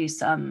need to do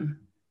some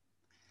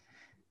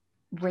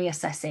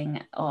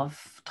reassessing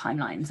of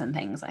timelines and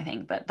things, I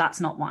think, but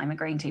that's not what I'm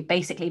agreeing to.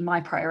 Basically,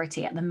 my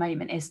priority at the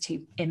moment is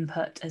to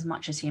input as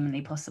much as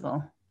humanly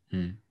possible.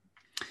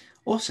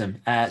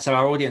 Awesome. So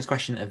our audience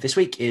question of this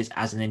week is,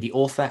 as an indie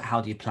author,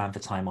 how do you plan for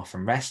time off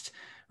and rest?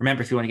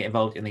 Remember, if you want to get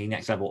involved in the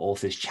Next Level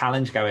Authors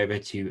Challenge, go over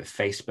to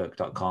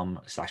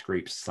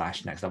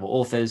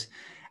facebook.com/groups/nextlevelauthors.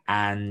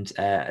 And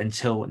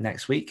until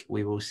next week,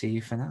 we will see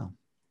you for now.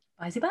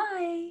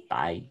 Bye.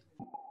 Bye.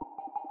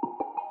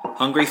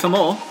 Hungry for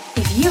more?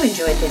 If you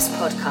enjoyed this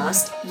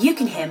podcast, you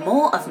can hear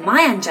more of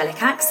my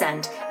angelic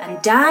accent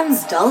and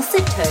Dan's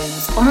dulcet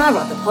tones on our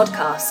other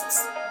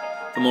podcasts.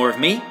 For more of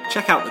me,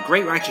 check out the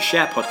Great Writer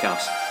Share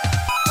podcast.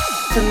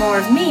 For more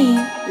of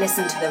me,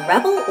 listen to the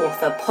Rebel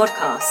Author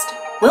podcast.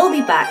 We'll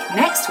be back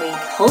next week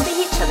holding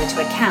each other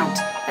to account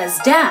as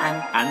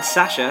Dan and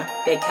Sasha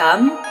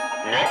become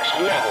Next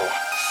Level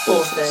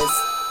Authors.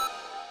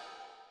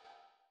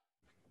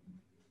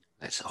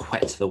 Let's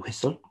wet the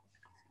whistle.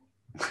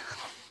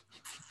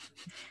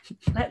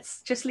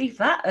 Let's just leave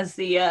that as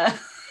the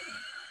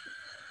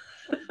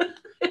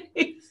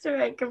Easter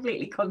egg,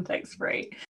 completely context free.